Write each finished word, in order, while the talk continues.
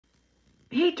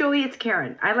Hey Julie, it's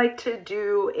Karen. I like to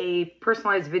do a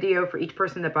personalized video for each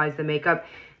person that buys the makeup,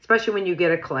 especially when you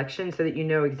get a collection so that you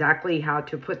know exactly how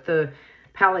to put the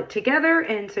palette together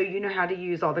and so you know how to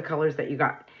use all the colors that you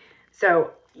got.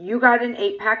 So you got an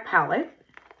 8-pack palette,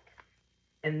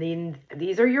 and then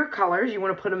these are your colors. You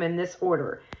want to put them in this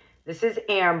order. This is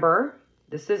Amber,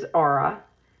 this is Aura,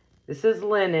 this is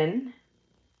Linen,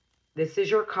 this is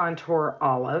your Contour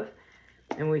Olive,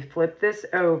 and we flip this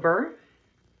over.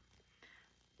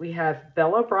 We have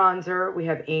Bella Bronzer, we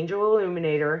have Angel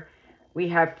Illuminator, we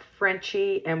have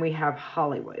Frenchie, and we have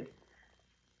Hollywood.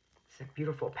 It's a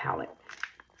beautiful palette.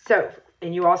 So,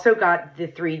 and you also got the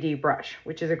 3D brush,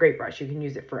 which is a great brush. You can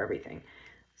use it for everything.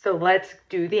 So let's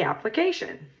do the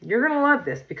application. You're going to love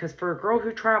this because for a girl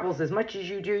who travels as much as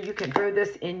you do, you can throw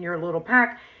this in your little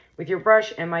pack with your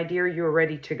brush, and my dear, you're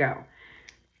ready to go.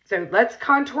 So let's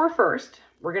contour first.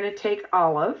 We're going to take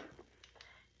Olive.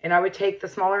 And I would take the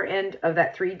smaller end of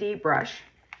that 3D brush,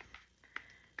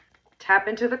 tap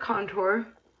into the contour.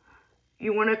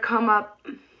 You want to come up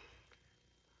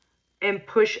and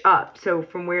push up. So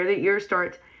from where the ear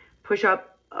starts, push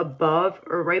up above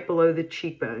or right below the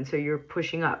cheekbone. So you're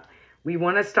pushing up. We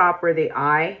want to stop where the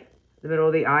eye, the middle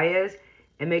of the eye is,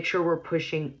 and make sure we're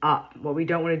pushing up. What we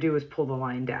don't want to do is pull the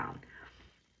line down.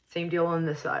 Same deal on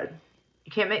this side.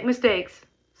 You can't make mistakes.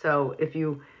 So if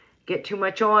you get too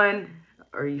much on,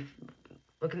 or you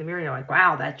look in the mirror and you're like,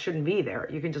 wow, that shouldn't be there,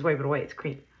 you can just wipe it away. It's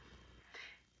clean.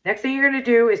 Next thing you're going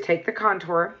to do is take the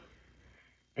contour,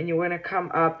 and you want to come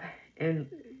up and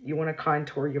you want to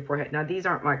contour your forehead. Now, these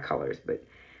aren't my colors, but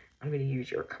I'm going to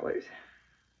use your colors.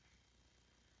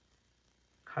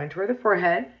 Contour the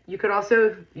forehead. You could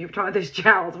also, you're talking about those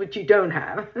jowls, which you don't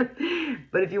have.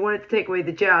 But if you wanted to take away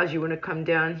the jowls, you want to come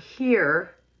down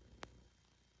here.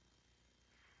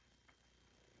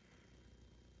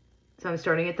 So I'm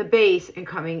starting at the base and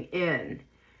coming in.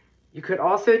 You could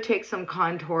also take some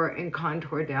contour and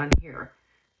contour down here.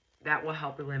 That will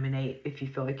help eliminate if you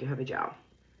feel like you have a jowl.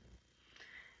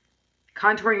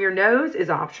 Contouring your nose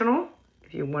is optional.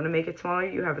 If you want to make it smaller,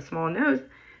 you have a small nose.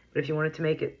 But if you wanted to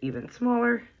make it even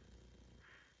smaller,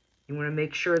 you want to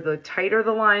make sure the tighter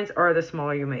the lines are, the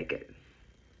smaller you make it.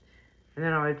 And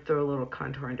then I would throw a little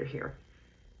contour under here.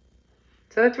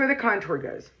 So that's where the contour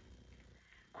goes.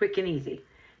 Quick and easy.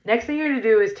 Next thing you're going to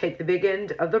do is take the big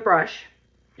end of the brush.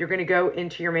 You're going to go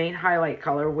into your main highlight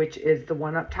color, which is the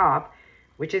one up top,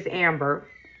 which is Amber.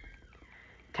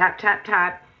 Tap, tap,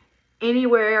 tap.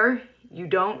 Anywhere you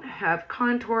don't have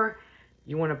contour,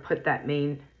 you want to put that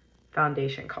main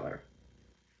foundation color.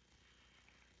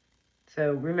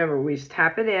 So remember, we just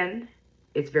tap it in.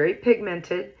 It's very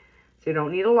pigmented, so you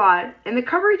don't need a lot. And the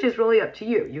coverage is really up to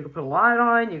you. You can put a lot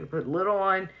on, you can put little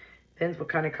on. Depends what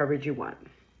kind of coverage you want.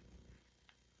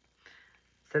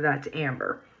 So that's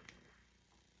Amber.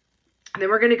 And then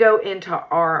we're going to go into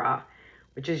Aura,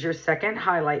 which is your second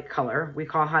highlight color. We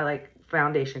call highlight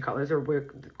foundation colors, or we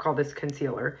call this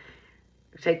concealer.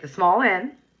 Take the small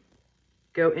end,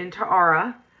 go into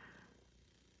Aura,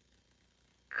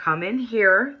 come in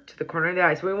here to the corner of the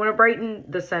eye. So we want to brighten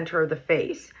the center of the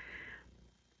face.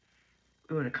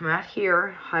 We want to come out here,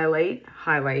 highlight,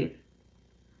 highlight.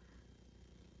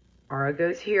 Aura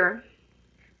goes here.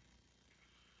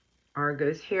 Aura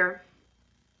goes here.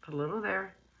 Put a little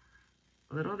there,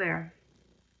 a little there.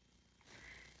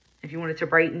 If you wanted to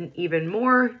brighten even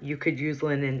more, you could use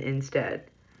Linen instead.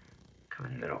 Come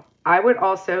in the middle. I would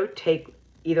also take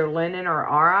either Linen or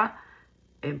Aura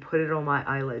and put it on my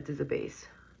eyelids as a base.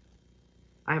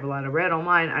 I have a lot of red on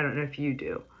mine. I don't know if you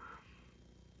do.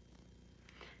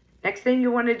 Next thing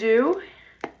you want to do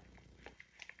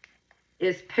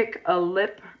is pick a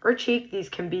lip or cheek. These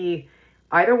can be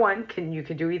either one. You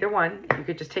can do either one. You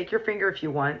could just take your finger if you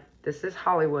want. This is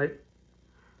Hollywood.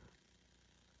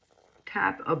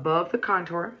 Tap above the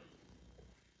contour.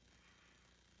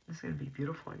 This is going to be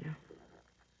beautiful on you.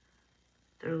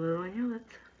 Throw a little on your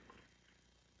lips.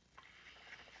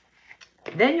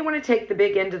 Then you want to take the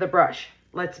big end of the brush.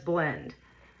 Let's blend.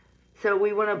 So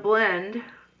we want to blend,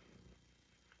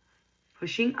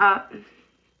 pushing up.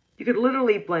 You could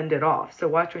literally blend it off. So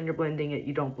watch when you're blending it,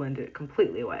 you don't blend it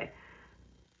completely away.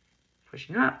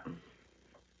 Pushing up.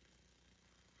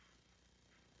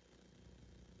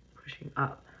 Pushing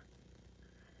up.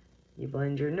 You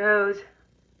blend your nose.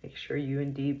 Make sure you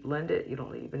indeed blend it. You don't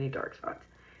leave any dark spots.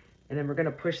 And then we're going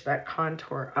to push that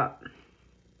contour up.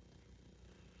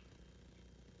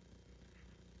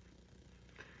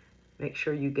 Make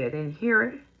sure you get in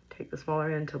here. Take the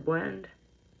smaller end to blend.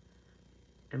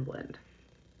 And blend.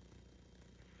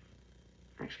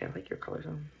 Actually, I like your colors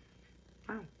on.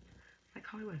 Wow. Like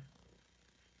Hollywood.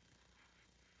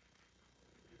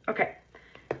 Okay.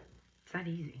 It's that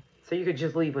easy. So you could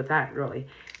just leave with that, really.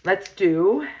 Let's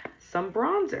do some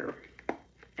bronzer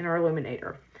in our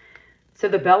illuminator. So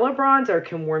the Bella bronzer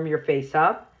can warm your face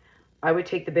up. I would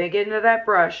take the big end of that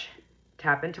brush,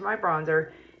 tap into my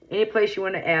bronzer. Any place you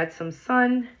want to add some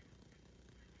sun,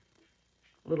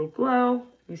 little glow.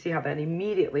 You see how that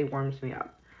immediately warms me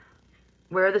up.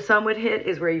 Where the sun would hit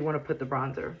is where you want to put the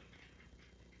bronzer.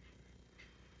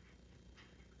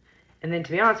 And then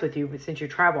to be honest with you, since you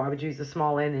travel, I would use the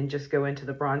small end and just go into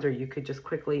the bronzer. You could just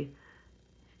quickly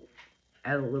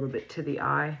add a little bit to the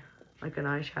eye, like an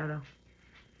eyeshadow.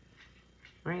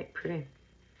 Right? Pretty.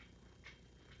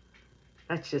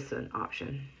 That's just an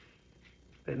option,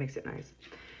 but it makes it nice.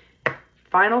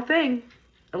 Final thing,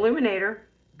 illuminator.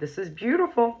 This is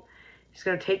beautiful. Just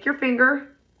going to take your finger,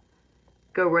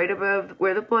 go right above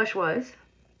where the blush was,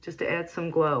 just to add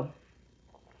some glow.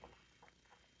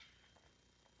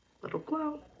 Little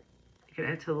glow. You can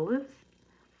add to the lips,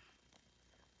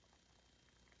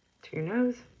 to your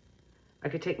nose. I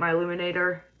could take my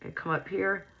illuminator and come up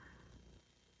here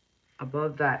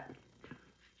above that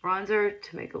bronzer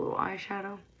to make a little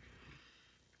eyeshadow.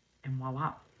 And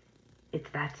voila. It's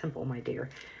that simple, my dear.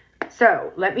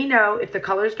 So let me know if the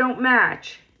colors don't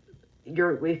match.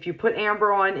 If you put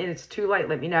amber on and it's too light,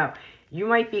 let me know. You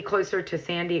might be closer to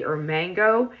sandy or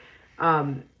mango.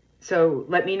 So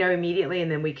let me know immediately,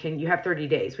 and then you have 30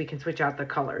 days. We can switch out the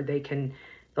color.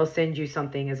 They'll send you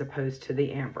something as opposed to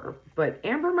the amber. But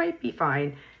amber might be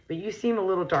fine, but you seem a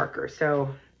little darker. So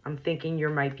I'm thinking you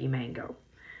might be mango.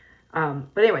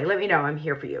 But anyway, let me know. I'm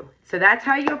here for you. So that's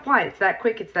how you apply it. It's that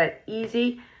quick. It's that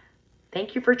easy.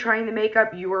 Thank you for trying the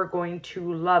makeup. You are going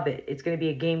to love it. It's going to be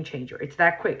a game changer. It's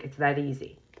that quick. It's that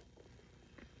easy.